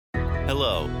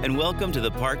Hello, and welcome to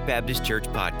the Park Baptist Church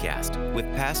podcast with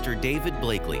Pastor David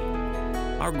Blakely.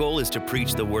 Our goal is to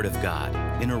preach the Word of God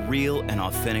in a real and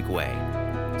authentic way,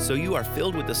 so you are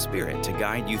filled with the Spirit to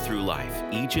guide you through life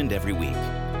each and every week.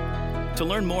 To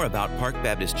learn more about Park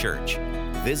Baptist Church,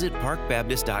 visit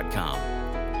parkbaptist.com.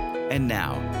 And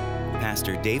now,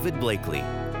 Pastor David Blakely.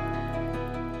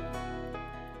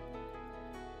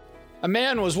 A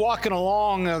man was walking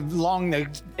along the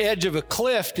edge of a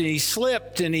cliff, and he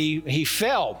slipped and he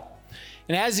fell.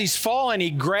 And as he's falling, he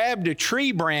grabbed a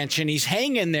tree branch and he's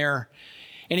hanging there,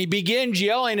 and he begins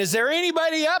yelling, "Is there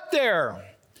anybody up there?"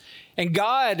 And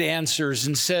God answers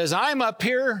and says, "I'm up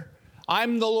here.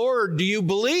 I'm the Lord. Do you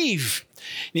believe?"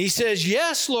 And he says,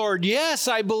 "Yes, Lord. Yes,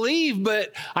 I believe,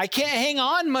 but I can't hang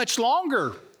on much longer."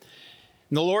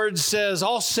 And the Lord says,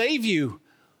 "I'll save you.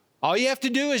 All you have to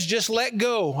do is just let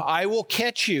go. I will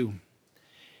catch you."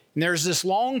 And there's this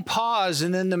long pause,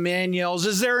 and then the man yells,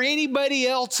 "Is there anybody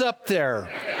else up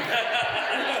there?"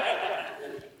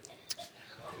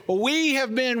 Well, we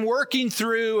have been working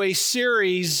through a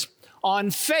series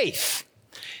on faith,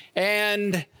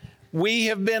 and we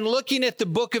have been looking at the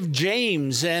book of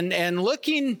James and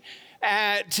looking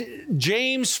at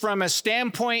James from a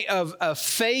standpoint of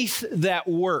faith that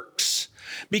works.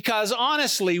 Because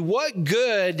honestly, what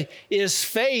good is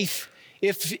faith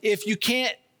if you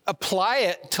can't apply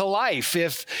it to life,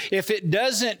 if it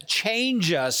doesn't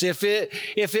change us, if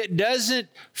it doesn't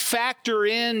factor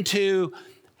into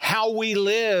how we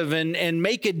live and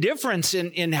make a difference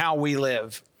in how we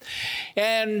live?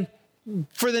 And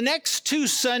for the next 2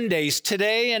 Sundays,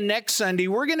 today and next Sunday,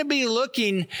 we're going to be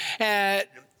looking at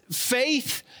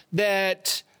faith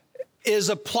that is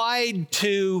applied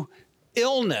to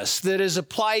illness, that is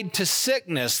applied to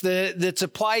sickness, that's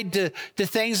applied to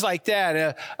things like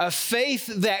that, a faith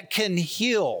that can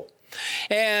heal.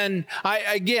 And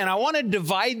I want to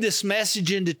divide this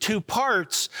message into 2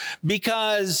 parts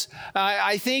because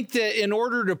I think that in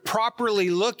order to properly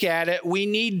look at it, we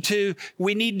need to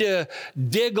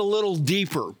dig a little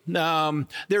deeper.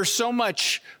 There's so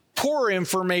much poor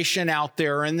information out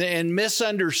there and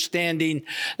misunderstanding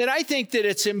that I think that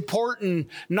it's important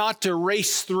not to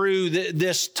race through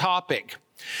this topic.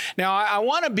 Now, I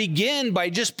want to begin by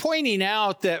just pointing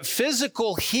out that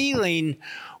physical healing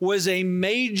was a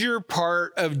major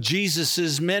part of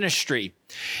Jesus's ministry.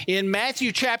 In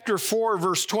Matthew chapter 4,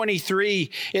 verse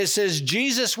 23, it says,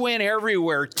 Jesus went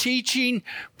everywhere, teaching,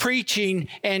 preaching,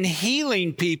 and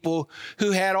healing people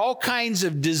who had all kinds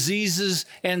of diseases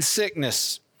and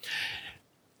sickness.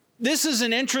 This is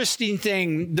an interesting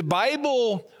thing. The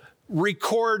Bible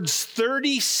records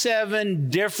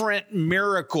 37 different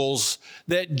miracles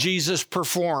that Jesus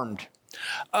performed.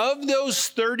 Of those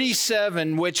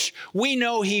 37, which we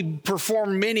know he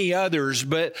performed many others,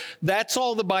 but that's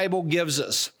all the Bible gives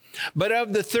us. But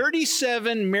of the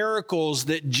 37 miracles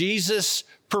that Jesus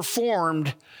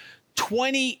performed,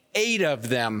 28 of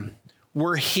them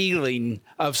were healing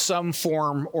of some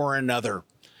form or another.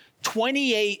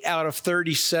 28 out of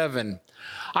 37.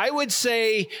 I would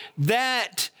say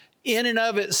that in and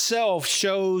of itself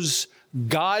shows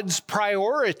God's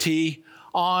priority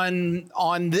on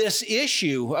this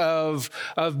issue of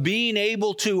being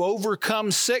able to overcome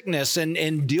sickness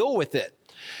and deal with it.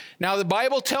 Now, the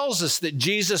Bible tells us that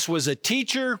Jesus was a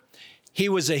teacher, he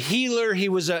was a healer, he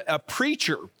was a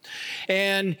preacher,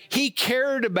 and he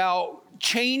cared about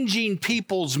changing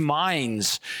people's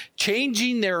minds,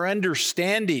 changing their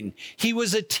understanding. He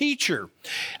was a teacher.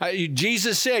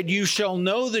 Jesus said, "You shall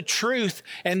know the truth,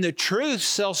 and the truth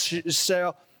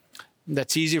shall,"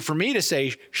 that's easier for me to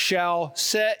say, "shall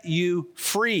set you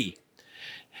free."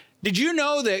 Did you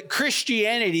know that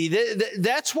Christianity,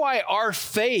 that's why our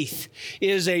faith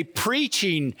is a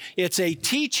preaching, it's a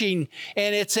teaching,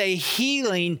 and it's a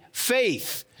healing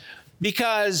faith?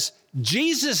 Because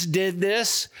Jesus did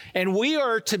this, and we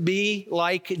are to be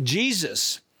like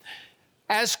Jesus.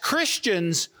 As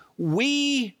Christians,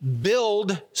 we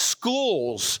build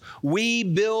schools, we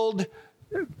build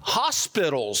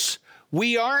hospitals.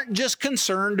 We aren't just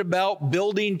concerned about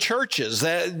building churches.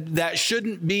 That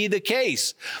shouldn't be the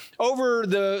case. Over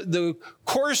the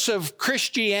course of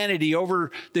Christianity,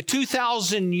 over the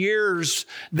 2,000 years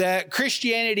that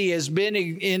Christianity has been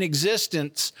in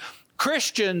existence,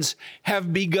 Christians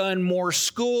have begun more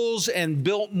schools and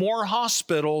built more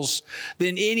hospitals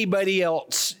than anybody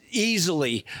else,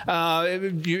 easily,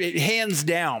 hands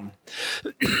down.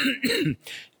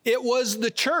 It was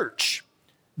the church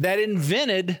that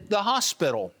invented the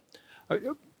hospital.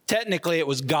 Technically, it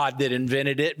was God that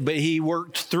invented it, but he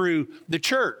worked through the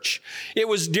church. It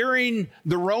was during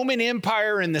the Roman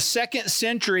Empire in the 2nd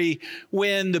century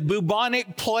when the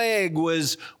bubonic plague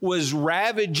was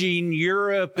ravaging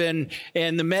Europe and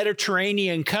the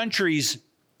Mediterranean countries.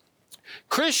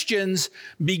 Christians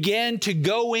began to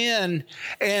go in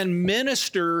and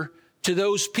minister to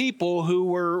those people who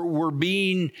were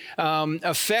being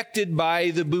affected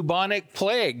by the bubonic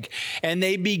plague. And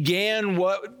they began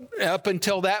what up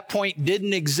until that point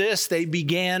didn't exist. They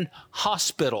began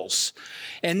hospitals.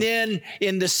 And then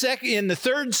in the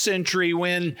 3rd century,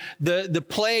 when the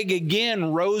plague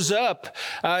again rose up,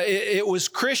 it was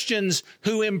Christians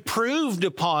who improved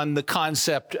upon the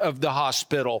concept of the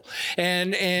hospital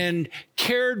and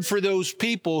cared for those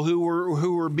people who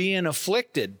were being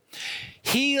afflicted.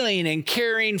 Healing and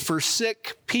caring for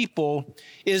sick people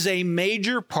is a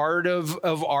major part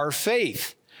of our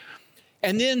faith.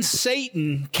 And then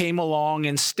Satan came along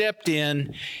and stepped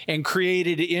in and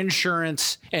created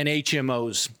insurance and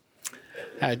HMOs.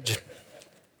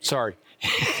 Sorry.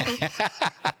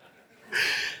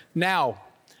 Now,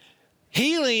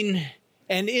 healing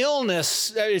and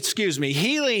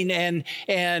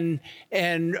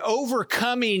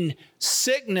overcoming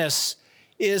sickness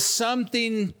is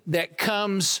something that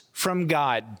comes from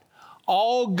God.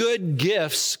 All good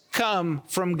gifts come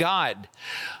from God.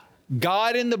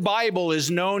 God in the Bible is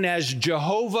known as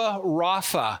Jehovah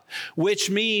Rapha,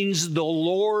 which means the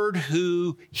Lord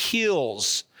who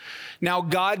heals. Now,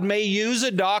 God may use a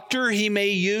doctor, he may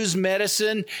use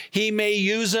medicine, he may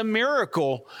use a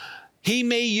miracle, he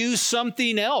may use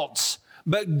something else,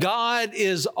 but God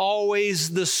is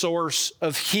always the source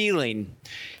of healing.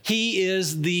 He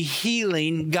is the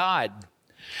healing God.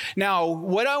 Now,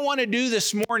 what I want to do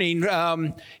this morning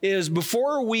is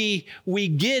before we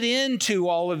get into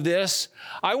all of this,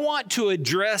 I want to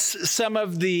address some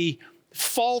of the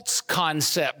false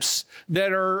concepts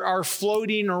that are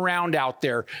floating around out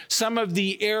there. Some of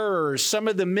the errors, some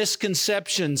of the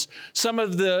misconceptions, some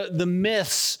of the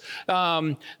myths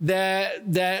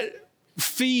that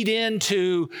feed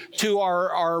into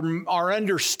our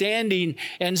understanding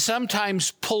and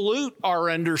sometimes pollute our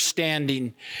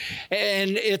understanding.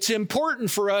 And it's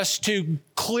important for us to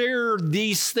clear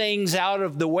these things out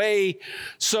of the way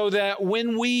so that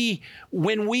when we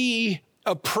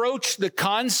approach the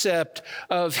concept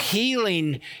of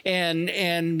healing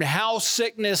and how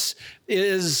sickness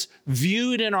is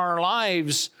viewed in our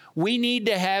lives, we need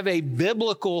to have a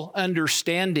biblical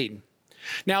understanding.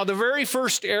 Now, the very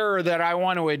first error that I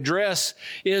want to address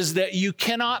is that you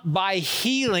cannot buy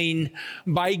healing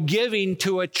by giving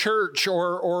to a church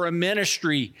or a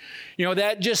ministry. You know,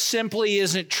 that just simply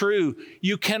isn't true.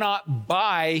 You cannot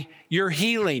buy your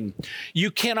healing.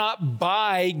 You cannot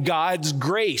buy God's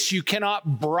grace. You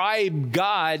cannot bribe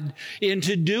God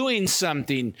into doing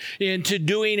something, into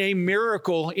doing a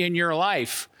miracle in your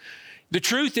life. The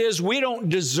truth is, we don't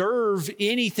deserve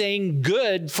anything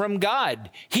good from God.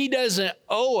 He doesn't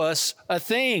owe us a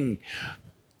thing.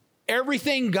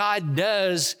 Everything God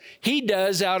does, He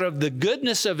does out of the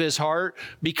goodness of His heart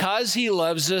because He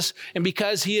loves us and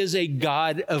because He is a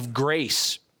God of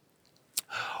grace.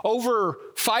 Over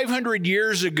 500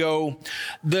 years ago,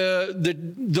 the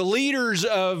leaders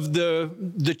of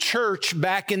the church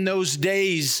back in those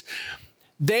days,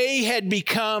 they had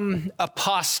become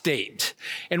apostate.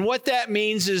 And what that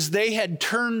means is they had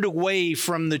turned away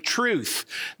from the truth.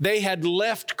 They had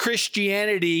left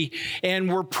Christianity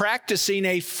and were practicing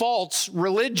a false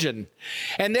religion.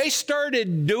 And they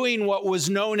started doing what was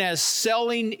known as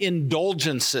selling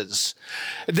indulgences.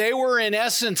 They were, in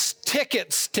essence,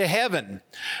 tickets to heaven.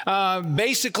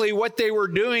 Basically, what they were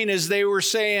doing is they were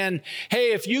saying,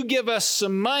 hey, if you give us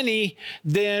some money,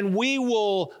 then we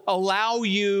will allow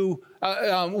you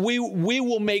we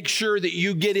will make sure that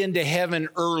you get into heaven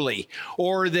early,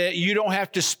 or that you don't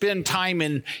have to spend time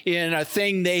in a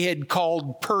thing they had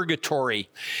called purgatory.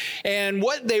 And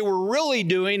what they were really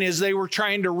doing is they were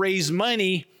trying to raise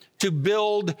money to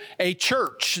build a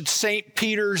church, St.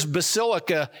 Peter's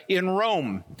Basilica in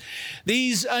Rome.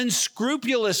 These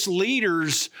unscrupulous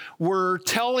leaders were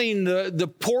telling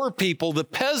the poor people, the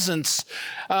peasants,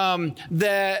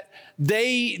 that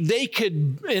they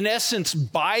could, in essence,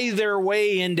 buy their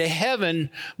way into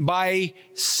heaven by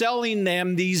selling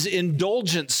them these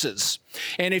indulgences.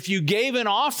 And if you gave an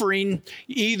offering,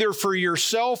 either for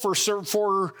yourself or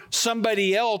for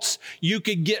somebody else, you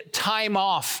could get time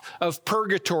off of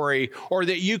purgatory, or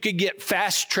that you could get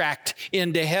fast-tracked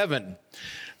into heaven.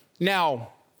 Now,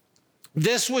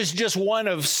 this was just one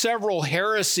of several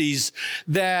heresies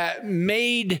that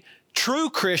made true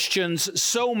Christians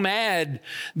so mad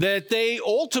that they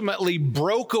ultimately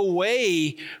broke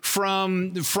away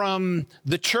from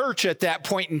the church at that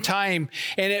point in time,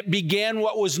 and it began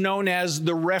what was known as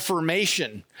the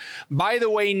Reformation. By the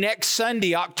way, next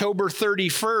Sunday, October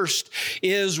 31st,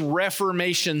 is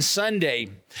Reformation Sunday.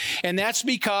 And that's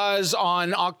because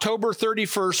on October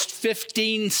 31st,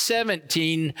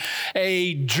 1517,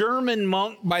 a German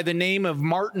monk by the name of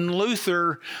Martin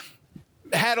Luther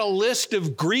had a list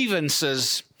of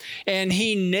grievances, and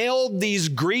he nailed these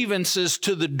grievances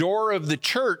to the door of the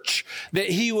church that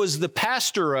he was the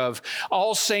pastor of,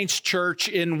 All Saints Church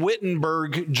in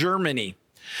Wittenberg, Germany.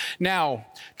 Now,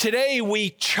 today we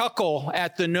chuckle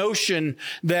at the notion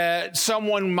that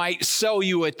someone might sell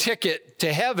you a ticket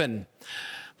to heaven.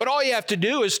 But all you have to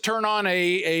do is turn on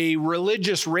a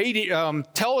religious radio,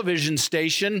 television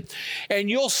station, and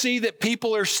you'll see that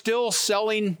people are still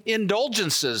selling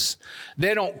indulgences.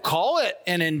 They don't call it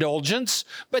an indulgence,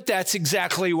 but that's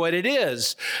exactly what it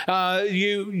is.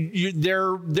 They're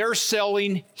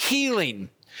selling healing.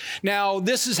 Now,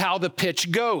 this is how the pitch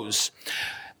goes.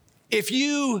 If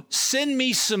you send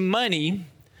me some money,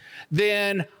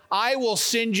 then I will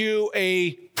send you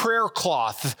a prayer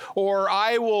cloth, or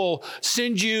I will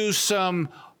send you some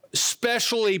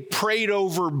specially prayed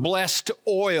over blessed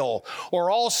oil,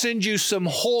 or I'll send you some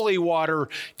holy water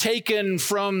taken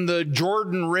from the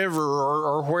Jordan River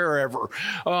or wherever.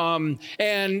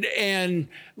 And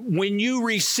when you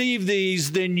receive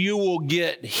these, then you will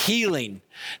get healing.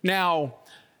 Now,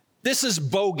 this is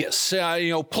bogus.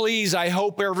 Please, I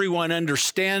hope everyone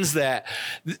understands that.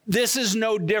 This is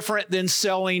no different than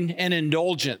selling an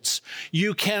indulgence.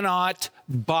 You cannot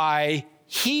buy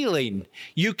healing.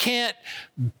 You can't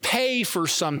pay for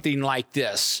something like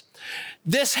this.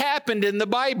 This happened in the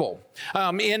Bible.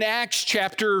 In Acts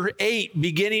chapter 8,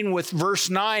 beginning with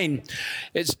verse 9,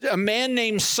 a man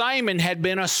named Simon had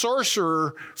been a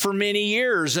sorcerer for many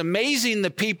years, amazing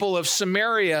the people of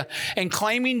Samaria and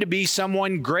claiming to be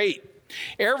someone great.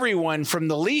 Everyone from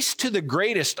the least to the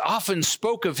greatest often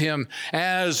spoke of him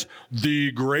as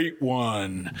the Great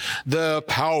One, the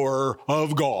power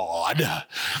of God.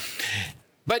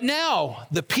 But now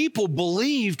the people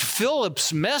believed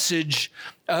Philip's message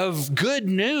of good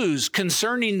news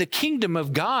concerning the kingdom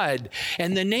of God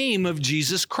and the name of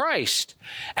Jesus Christ.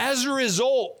 As a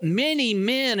result, many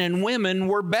men and women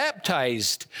were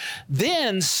baptized.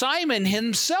 Then Simon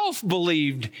himself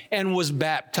believed and was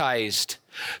baptized.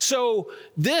 So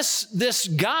this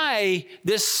guy,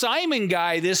 this Simon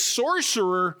guy, this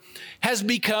sorcerer has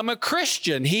become a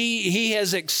Christian. He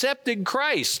has accepted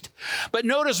Christ. But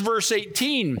notice verse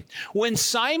 18. When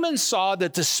Simon saw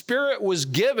that the Spirit was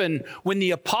given when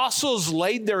the apostles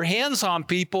laid their hands on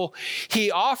people,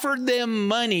 he offered them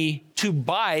money to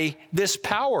buy this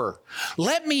power.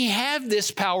 Let me have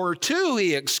this power too,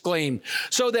 he exclaimed,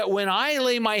 so that when I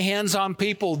lay my hands on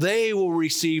people, they will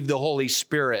receive the Holy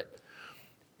Spirit.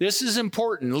 This is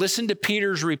important. Listen to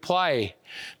Peter's reply.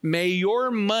 May your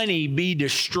money be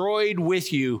destroyed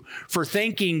with you for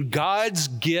thinking God's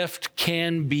gift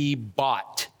can be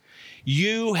bought.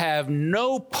 You have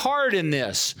no part in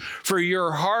this, for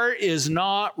your heart is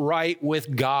not right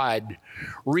with God.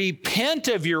 Repent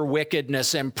of your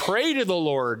wickedness and pray to the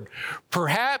Lord.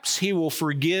 Perhaps he will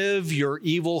forgive your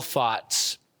evil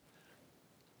thoughts.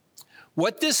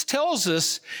 What this tells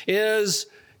us is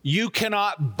you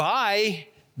cannot buy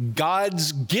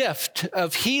God's gift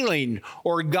of healing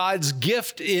or God's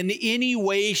gift in any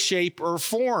way, shape, or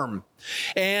form.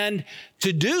 And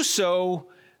to do so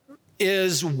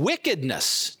is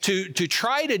wickedness. To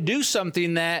try to do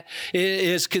something that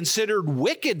is considered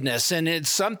wickedness, and it's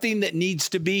something that needs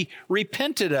to be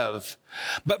repented of.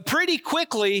 But pretty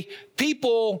quickly,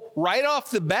 people right off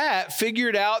the bat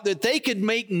figured out that they could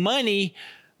make money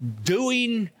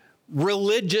doing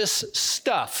religious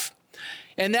stuff.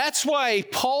 And that's why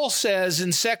Paul says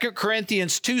in 2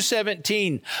 Corinthians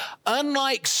 2:17,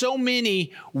 unlike so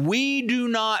many, we do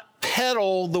not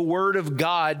peddle the word of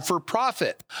God for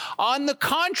profit. On the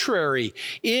contrary,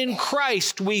 in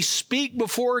Christ we speak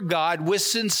before God with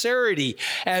sincerity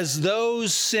as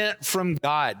those sent from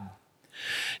God.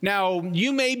 Now,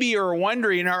 you maybe are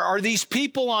wondering, are these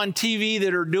people on TV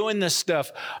that are doing this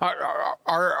stuff,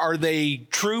 are they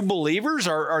true believers?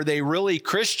 Are they really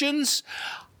Christians?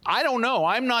 I don't know.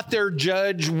 I'm not their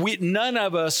judge. None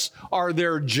of us are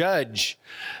their judge.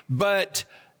 But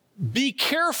be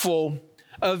careful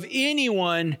of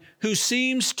anyone who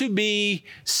seems to be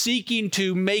seeking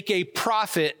to make a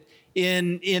profit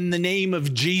in the name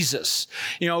of Jesus.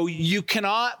 You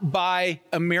cannot buy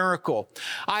a miracle.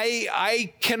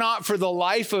 I cannot for the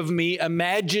life of me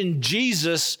imagine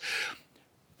Jesus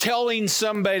telling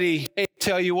somebody, hey,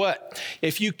 tell you what,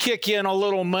 if you kick in a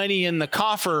little money in the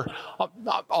coffer,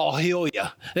 I'll heal you.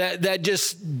 That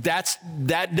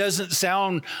doesn't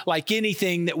sound like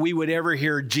anything that we would ever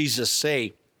hear Jesus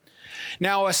say.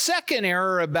 Now, a second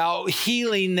error about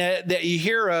healing that you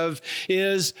hear of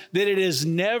is that it is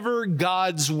never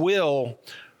God's will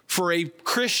for a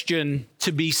Christian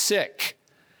to be sick.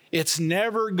 It's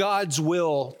never God's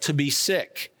will to be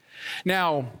sick.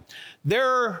 Now,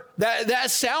 that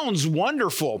sounds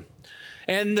wonderful.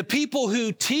 And the people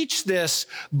who teach this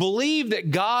believe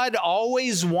that God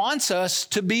always wants us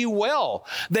to be well.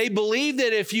 They believe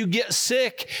that if you get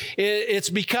sick,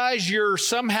 it's because you're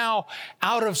somehow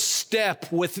out of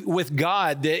step with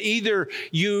God, that either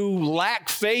you lack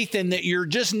faith and that you're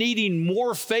just needing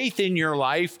more faith in your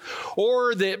life,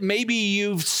 or that maybe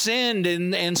you've sinned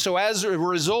and so as a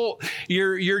result,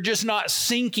 you're just not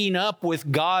syncing up with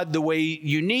God the way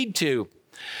you need to.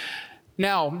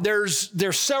 Now, there's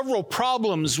several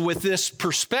problems with this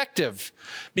perspective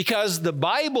because the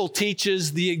Bible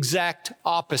teaches the exact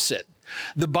opposite.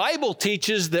 The Bible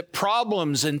teaches that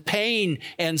problems and pain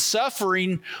and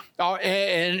suffering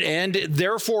and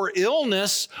therefore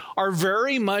illness are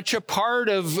very much a part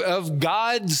of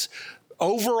God's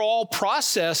overall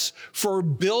process for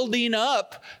building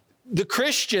up the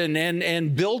Christian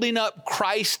and building up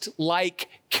Christ-like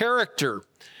character.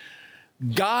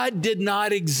 God did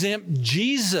not exempt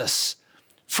Jesus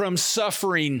from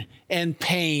suffering and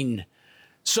pain.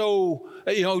 So,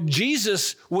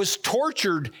 Jesus was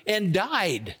tortured and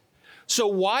died. So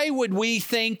why would we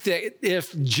think that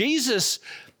if Jesus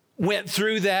went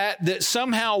through that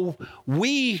somehow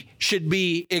we should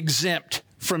be exempt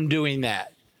from doing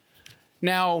that?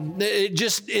 Now,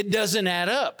 it doesn't add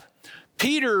up.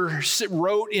 Peter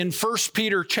wrote in 1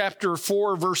 Peter chapter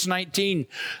 4, verse 19,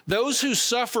 those who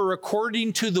suffer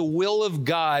according to the will of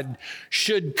God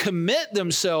should commit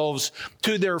themselves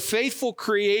to their faithful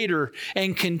Creator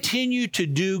and continue to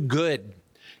do good.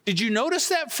 Did you notice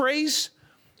that phrase?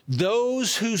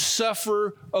 Those who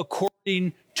suffer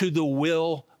according to the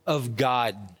will of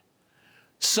God.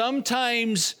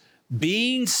 Sometimes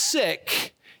being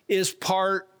sick is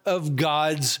part of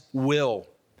God's will.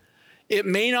 It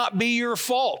may not be your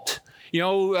fault.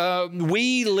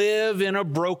 We live in a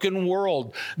broken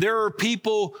world. There are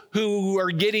people who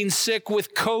are getting sick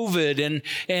with COVID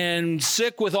and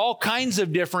sick with all kinds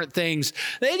of different things.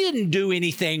 They didn't do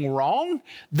anything wrong.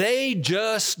 They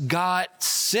just got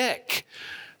sick.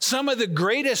 Some of the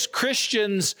greatest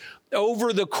Christians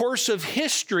over the course of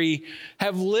history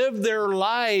have lived their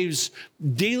lives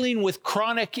dealing with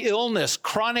chronic illness,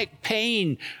 chronic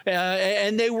pain,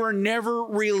 and they were never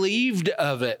relieved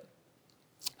of it.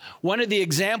 One of the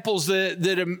examples that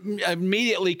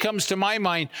immediately comes to my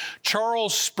mind,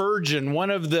 Charles Spurgeon, one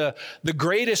of the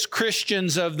greatest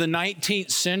Christians of the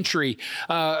 19th century,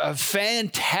 a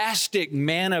fantastic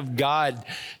man of God,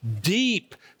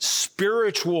 deep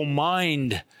spiritual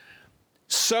mind,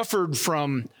 suffered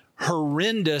from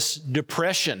horrendous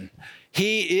depression.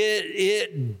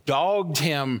 It dogged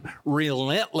him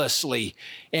relentlessly,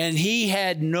 and he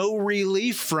had no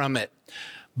relief from it.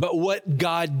 But what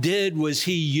God did was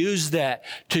he used that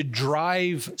to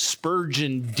drive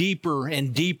Spurgeon deeper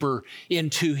and deeper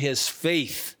into his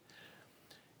faith.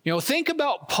 Think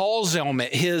about Paul's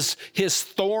ailment, his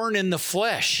thorn in the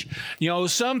flesh.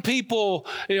 Some people,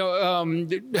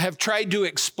 have tried to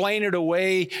explain it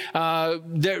away.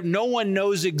 That no one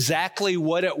knows exactly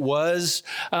what it was.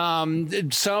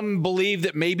 Some believe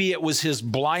that maybe it was his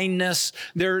blindness.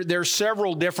 There's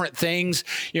several different things.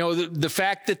 The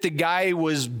fact that the guy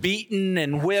was beaten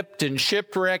and whipped and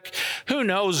shipwrecked, who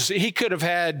knows? He could have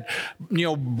had,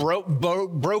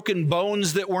 broken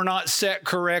bones that were not set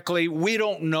correctly. We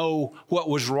don't know what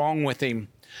was wrong with him.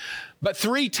 But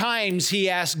 3 times he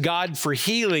asked God for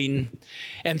healing,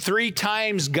 and 3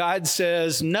 times God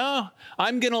says, no,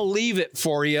 I'm going to leave it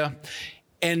for you,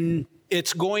 and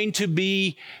it's going to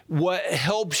be what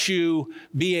helps you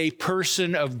be a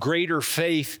person of greater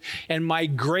faith, and my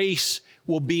grace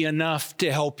will be enough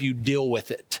to help you deal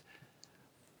with it.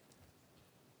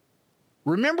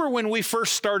 Remember when we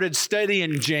first started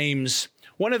studying James,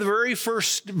 one of the very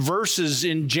first verses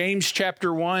in James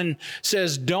chapter 1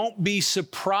 says, don't be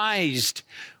surprised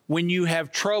when you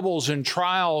have troubles and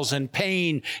trials and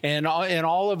pain and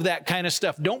all of that kind of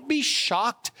stuff. Don't be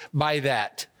shocked by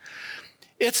that.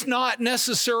 It's not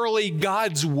necessarily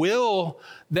God's will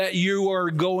that you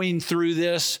are going through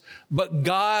this, but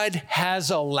God has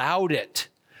allowed it.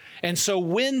 And so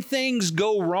when things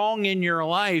go wrong in your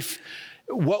life,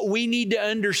 what we need to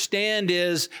understand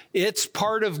is it's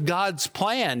part of God's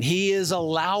plan. He is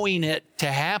allowing it to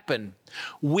happen.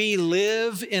 We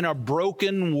live in a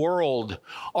broken world.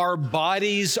 Our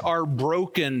bodies are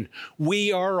broken.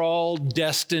 We are all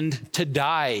destined to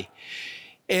die.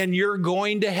 And you're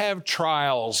going to have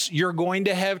trials. You're going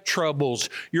to have troubles.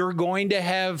 You're going to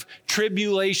have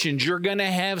tribulations. You're going to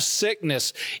have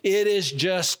sickness. It is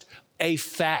just a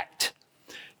fact.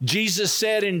 Jesus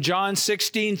said in John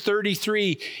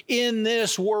 16:33, in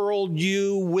this world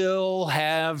you will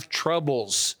have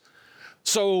troubles.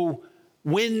 So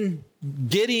when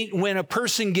a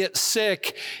person gets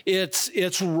sick,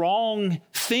 it's wrong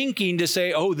thinking to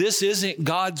say, oh, this isn't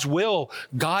God's will.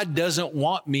 God doesn't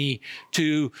want me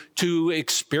to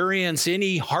experience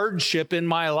any hardship in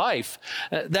my life.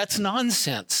 That's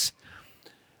nonsense.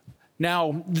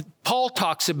 Now, Paul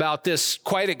talks about this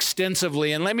quite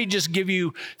extensively, and let me just give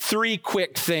you 3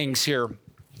 quick things here.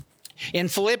 In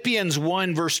Philippians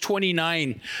 1, verse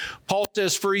 29, Paul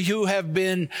says, For you have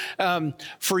been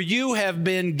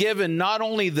given not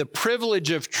only the privilege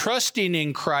of trusting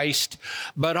in Christ,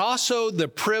 but also the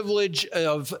privilege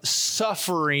of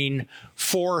suffering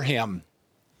for him.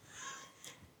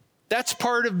 That's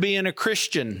part of being a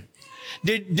Christian.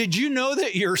 Did you know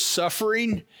that your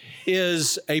suffering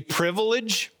is a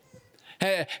privilege?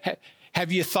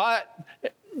 Have you thought,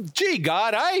 gee,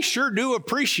 God, I sure do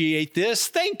appreciate this.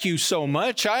 Thank you so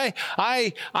much.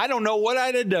 I don't know what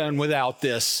I'd have done without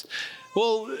this.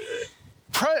 Well,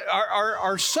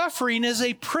 our suffering is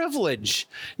a privilege.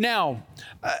 Now,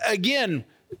 again,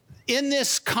 in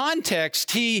this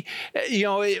context,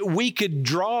 we could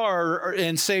draw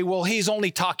and say, well, he's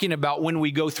only talking about when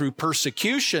we go through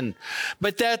persecution.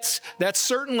 But that's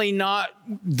certainly not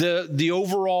the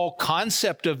overall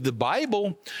concept of the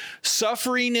Bible.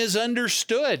 Suffering is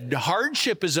understood.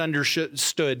 Hardship is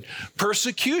understood.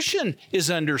 Persecution is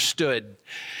understood.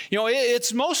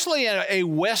 It's mostly a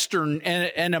Western and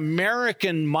an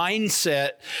American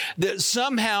mindset that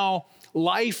somehow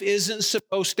life isn't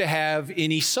supposed to have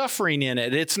any suffering in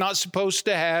it. It's not supposed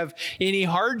to have any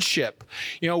hardship.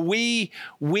 We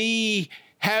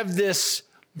have this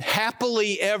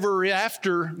happily ever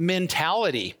after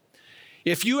mentality.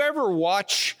 If you ever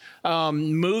watch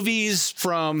movies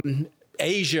from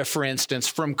Asia, for instance,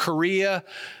 from Korea,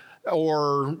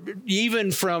 or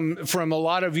even from a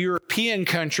lot of European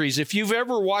countries, if you've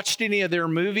ever watched any of their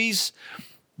movies,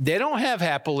 they don't have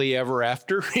happily ever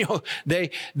after.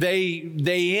 They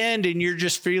end and you're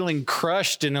just feeling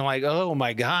crushed and like, oh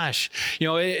my gosh.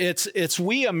 It's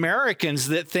we Americans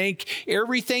that think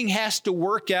everything has to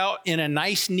work out in a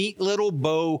nice, neat little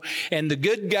bow, and the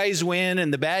good guys win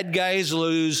and the bad guys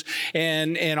lose,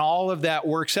 and all of that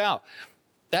works out.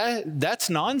 That's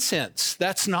nonsense.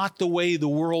 That's not the way the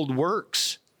world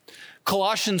works.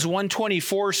 Colossians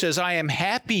 1:24 says, I am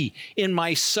happy in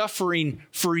my suffering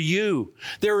for you.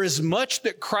 There is much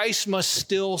that Christ must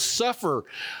still suffer.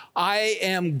 I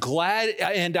am glad,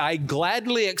 and I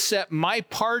gladly accept my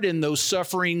part in those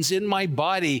sufferings in my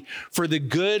body for the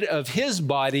good of his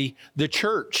body, the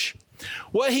church.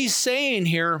 What he's saying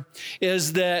here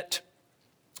is that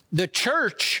the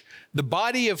church, the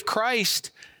body of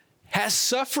Christ, has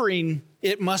suffering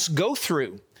it must go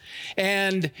through.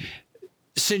 And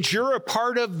since you're a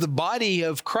part of the body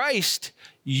of Christ,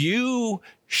 you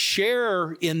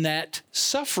share in that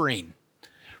suffering.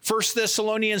 1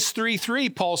 Thessalonians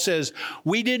 3:3, Paul says,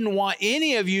 we didn't want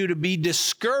any of you to be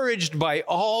discouraged by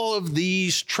all of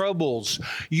these troubles.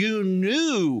 You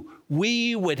knew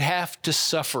we would have to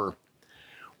suffer.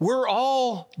 We're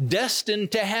all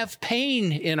destined to have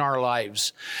pain in our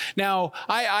lives. Now,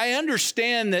 I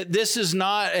understand that this is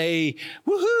not a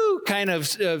woohoo kind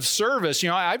of service.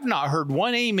 I've not heard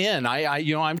one amen.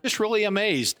 I'm just really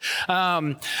amazed.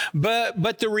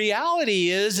 But the reality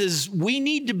is we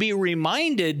need to be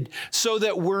reminded so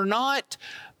that we're not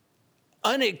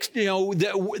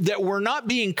that we're not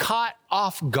being caught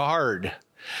off guard.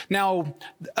 Now,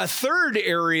 a third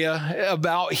area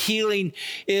about healing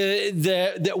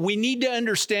that we need to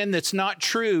understand that's not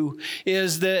true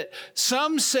is that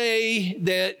some say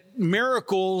that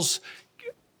miracles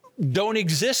don't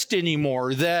exist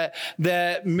anymore, that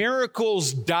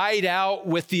miracles died out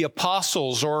with the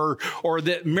apostles, or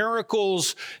that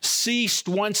miracles ceased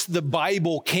once the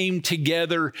Bible came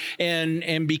together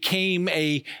and became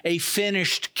a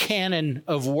finished canon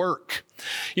of work.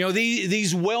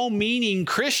 These well-meaning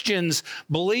Christians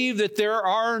believe that there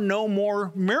are no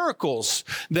more miracles,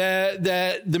 that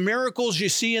the miracles you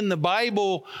see in the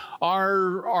Bible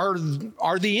are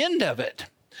the end of it.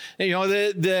 You know,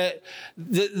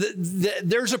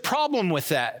 there's a problem with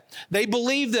that. They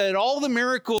believe that all the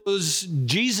miracles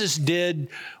Jesus did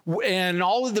and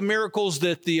all of the miracles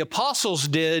that the apostles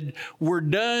did were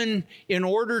done in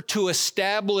order to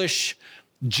establish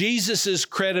Jesus's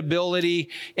credibility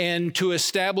and to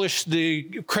establish the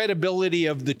credibility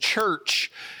of the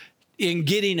church in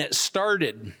getting it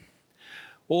started.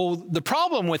 Well, the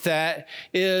problem with that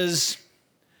is,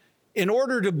 in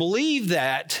order to believe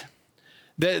that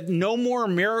no more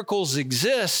miracles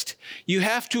exist, you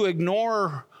have to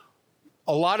ignore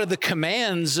a lot of the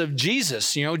commands of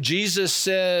Jesus. You know, Jesus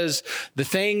says, the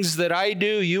things that I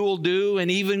do, you will do, and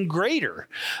even greater.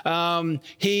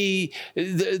 The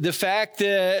fact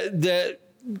that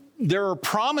there are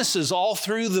promises all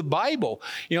through the Bible.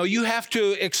 You know, you have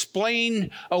to explain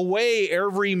away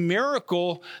every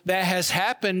miracle that has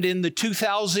happened in the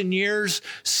 2,000 years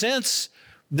since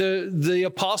the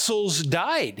apostles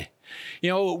died.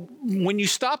 You know, when you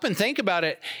stop and think about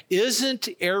it, isn't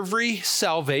every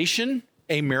salvation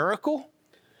a miracle?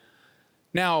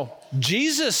 Now,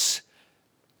 Jesus,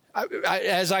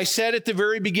 as I said at the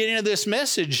very beginning of this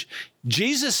message,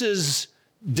 Jesus's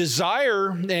desire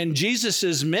and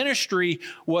Jesus's ministry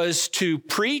was to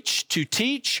preach, to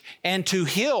teach, and to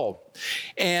heal.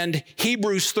 And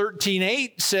Hebrews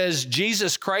 13:8 says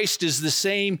Jesus Christ is the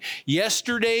same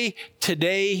yesterday,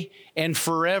 today, and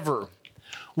forever.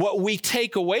 What we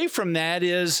take away from that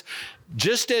is,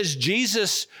 just as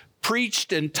Jesus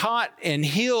preached and taught and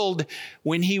healed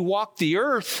when he walked the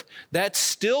earth, that's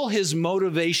still his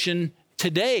motivation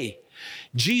today.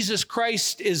 Jesus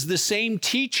Christ is the same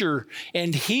teacher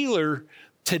and healer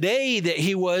today that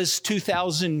he was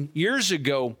 2,000 years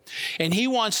ago. And he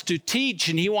wants to teach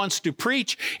and he wants to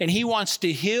preach and he wants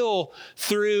to heal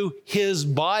through his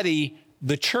body,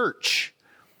 the church.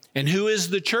 And who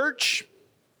is the church?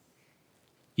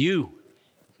 You,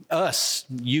 us,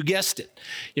 you guessed it.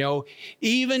 You know,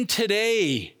 even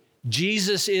today,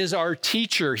 Jesus is our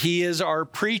teacher. He is our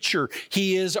preacher.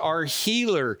 He is our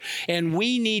healer. And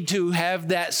we need to have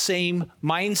that same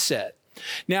mindset.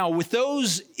 Now, with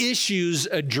those issues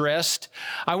addressed,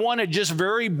 I want to just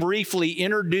very briefly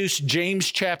introduce James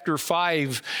chapter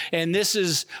 5. And this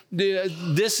is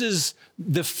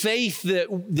the faith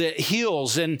that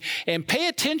heals. And pay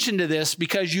attention to this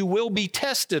because you will be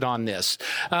tested on this.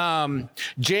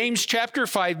 James chapter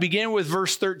 5, beginning with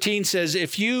verse 13, says,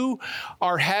 if you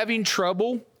are having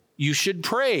trouble, you should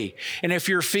pray. And if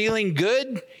you're feeling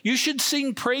good, you should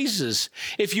sing praises.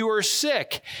 If you are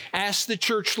sick, ask the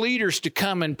church leaders to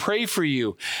come and pray for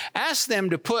you. Ask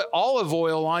them to put olive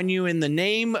oil on you in the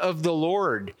name of the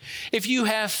Lord. If you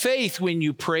have faith when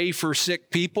you pray for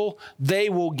sick people, they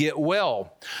will get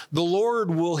well. The Lord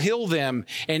will heal them,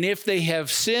 and if they have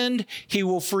sinned, he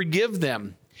will forgive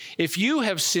them. If you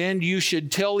have sinned, you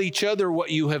should tell each other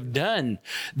what you have done.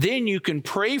 Then you can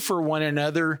pray for one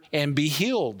another and be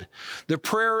healed. The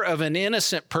prayer of an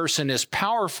innocent person is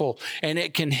powerful, and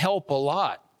it can help a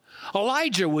lot.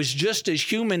 Elijah was just as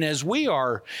human as we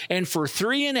are, and for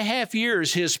 3.5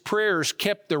 years his prayers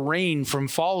kept the rain from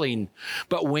falling.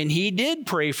 But when he did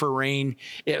pray for rain,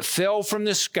 it fell from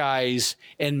the skies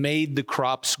and made the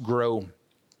crops grow.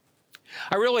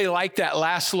 I really like that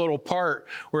last little part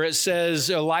where it says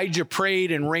Elijah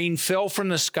prayed and rain fell from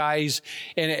the skies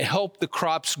and it helped the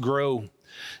crops grow.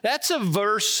 That's a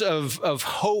verse of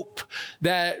hope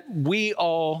that we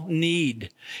all need.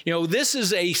 You know, this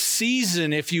is a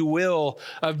season, if you will,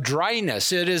 of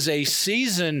dryness. It is a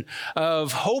season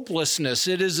of hopelessness.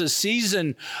 It is a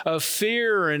season of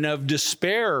fear and of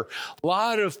despair. A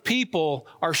lot of people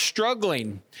are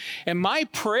struggling. And my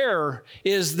prayer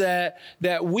is that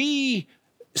we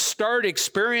start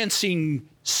experiencing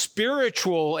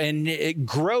spiritual and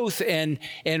growth and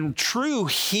true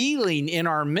healing in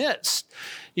our midst.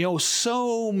 You know,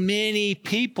 so many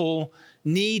people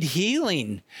need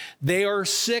healing. They are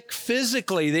sick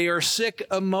physically. They are sick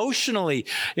emotionally.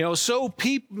 You know, so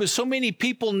many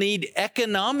people need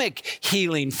economic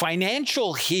healing,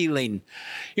 financial healing.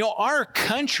 You know, our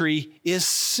country is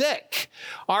sick.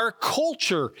 Our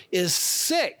culture is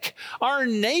sick. Our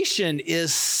nation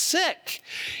is sick.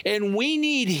 And we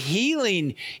need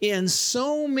healing in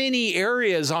so many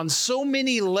areas, on so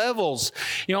many levels.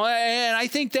 You know, and I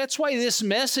think that's why this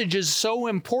message is so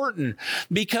important,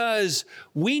 because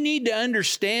we need to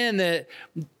understand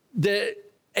that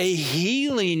a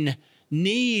healing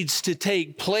needs to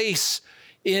take place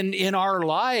in our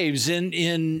lives,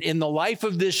 in the life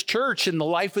of this church, in the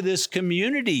life of this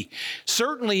community,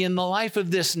 certainly in the life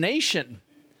of this nation.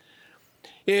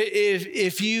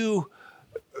 If you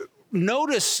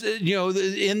notice,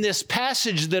 in this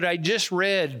passage that I just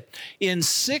read, in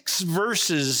 6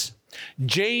 verses,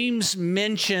 James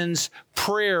mentions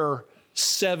prayer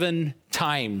 7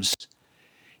 times.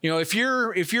 If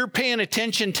you're paying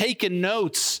attention, taking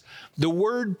notes, the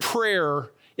word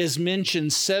prayer is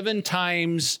mentioned 7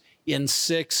 times in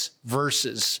 6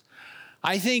 verses.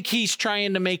 I think he's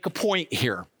trying to make a point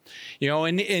here.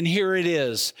 And here it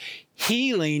is.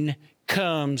 Healing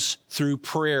comes through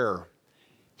prayer.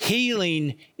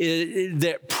 Healing,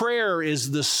 that prayer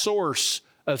is the source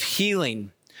of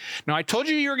healing. Now, I told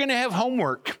you were going to have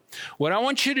homework. What I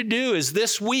want you to do is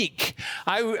this week,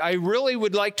 I really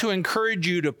would like to encourage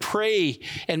you to pray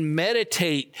and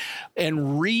meditate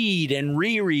and read and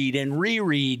reread and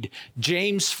reread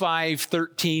James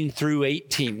 5:13 through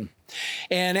 18.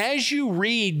 And as you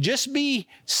read, just be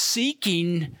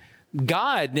seeking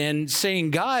God and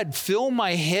saying, God, fill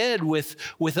my head with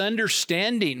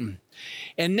understanding.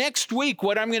 And next week,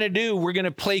 what I'm going to do, we're going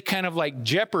to play kind of like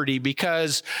Jeopardy,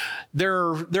 because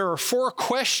there are 4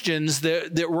 questions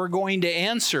that we're going to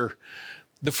answer.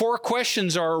 The 4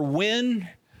 questions are, when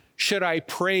should I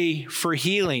pray for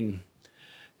healing?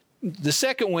 The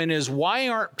second one is, why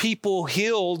aren't people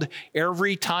healed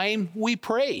every time we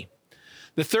pray?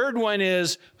 The third one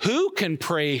is, who can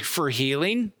pray for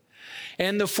healing?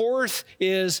 And the fourth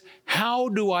is, how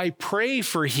do I pray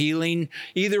for healing,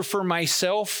 either for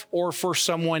myself or for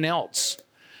someone else?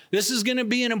 This is going to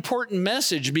be an important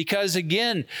message because,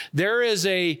 again, there is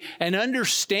an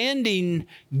understanding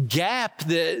gap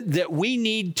that we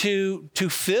need to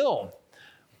fill.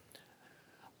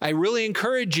 I really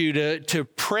encourage you to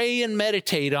pray and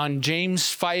meditate on James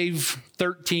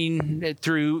 5:13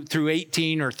 through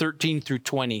 18 or 13 through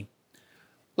 20.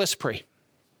 Let's pray.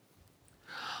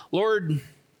 Lord,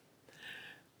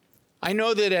 I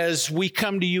know that as we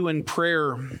come to you in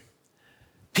prayer,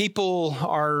 people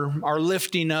are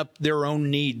lifting up their own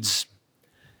needs.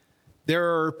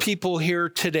 There are people here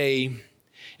today,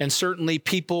 and certainly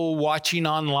people watching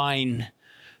online,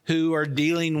 who are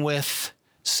dealing with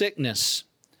sickness.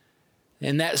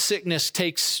 And that sickness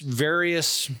takes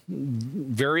various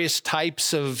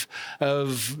types of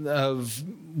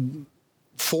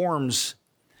forms.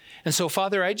 And so,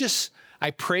 Father, I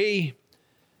pray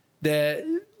that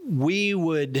we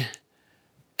would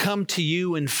come to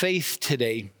you in faith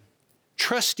today,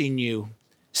 trusting you,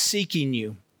 seeking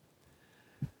you.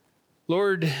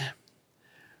 Lord,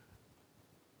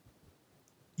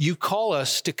 you call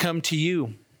us to come to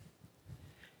you.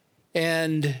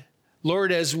 And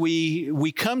Lord, as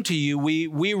we come to you,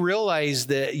 we realize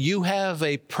that you have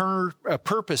a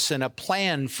purpose and a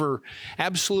plan for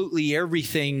absolutely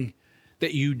everything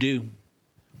that you do.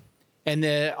 And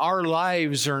that our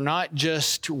lives are not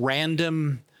just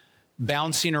random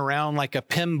bouncing around like a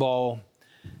pinball.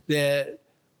 That,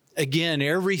 again,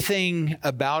 everything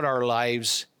about our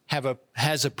lives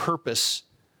has a purpose.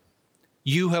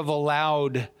 You have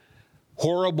allowed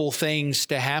horrible things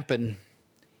to happen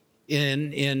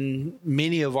in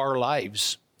many of our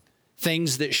lives,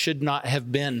 things that should not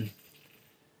have been.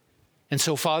 And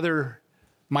so, Father,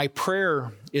 my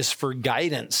prayer is for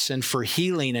guidance and for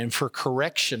healing and for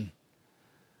correction.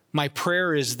 My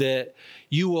prayer is that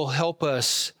you will help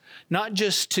us not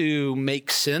just to make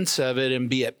sense of it and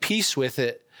be at peace with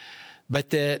it, but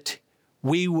that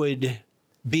we would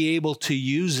be able to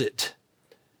use it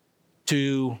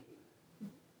to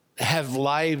have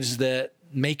lives that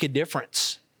make a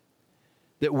difference.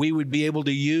 That we would be able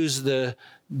to use the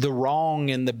wrong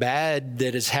and the bad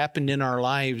that has happened in our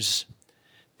lives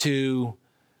to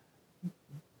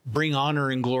bring honor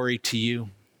and glory to you.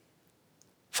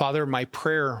 Father, my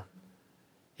prayer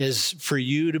is for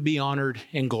you to be honored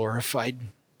and glorified.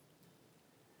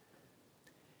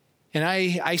 And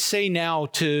I say now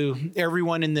to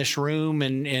everyone in this room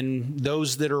and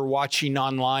those that are watching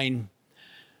online,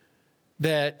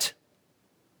 that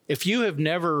if you have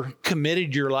never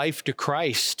committed your life to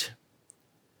Christ,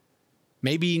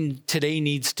 maybe today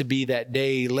needs to be that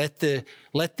day. Let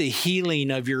the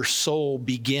healing of your soul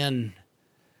begin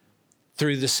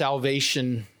through the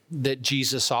salvation that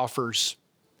Jesus offers.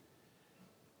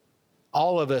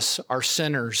 All of us are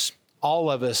sinners.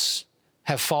 All of us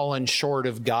have fallen short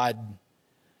of God.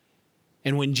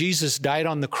 And when Jesus died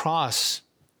on the cross,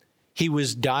 he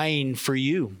was dying for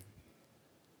you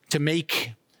to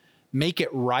make it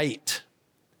right.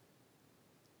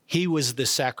 He was the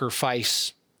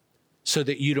sacrifice so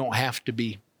that you don't have to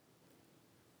be.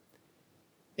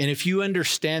 And if you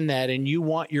understand that and you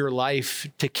want your life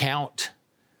to count,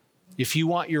 if you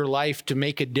want your life to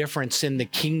make a difference in the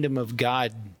kingdom of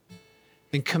God,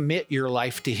 then commit your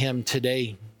life to him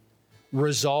today.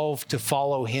 Resolve to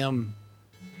follow him.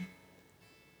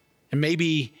 And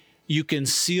maybe you can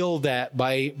seal that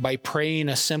by praying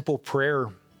a simple prayer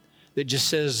that just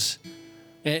says,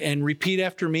 and repeat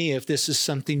after me if this is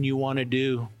something you want to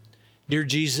do. Dear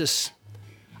Jesus,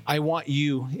 I want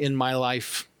you in my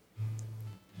life.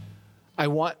 I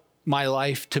want my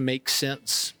life to make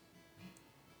sense.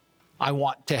 I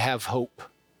want to have hope.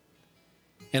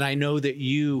 And I know that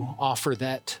you offer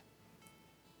that.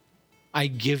 I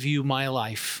give you my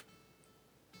life.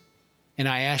 And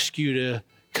I ask you to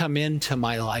come into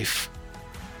my life.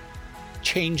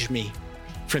 Change me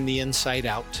from the inside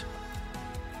out.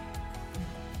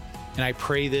 And I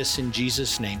pray this in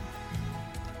Jesus' name.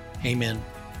 Amen.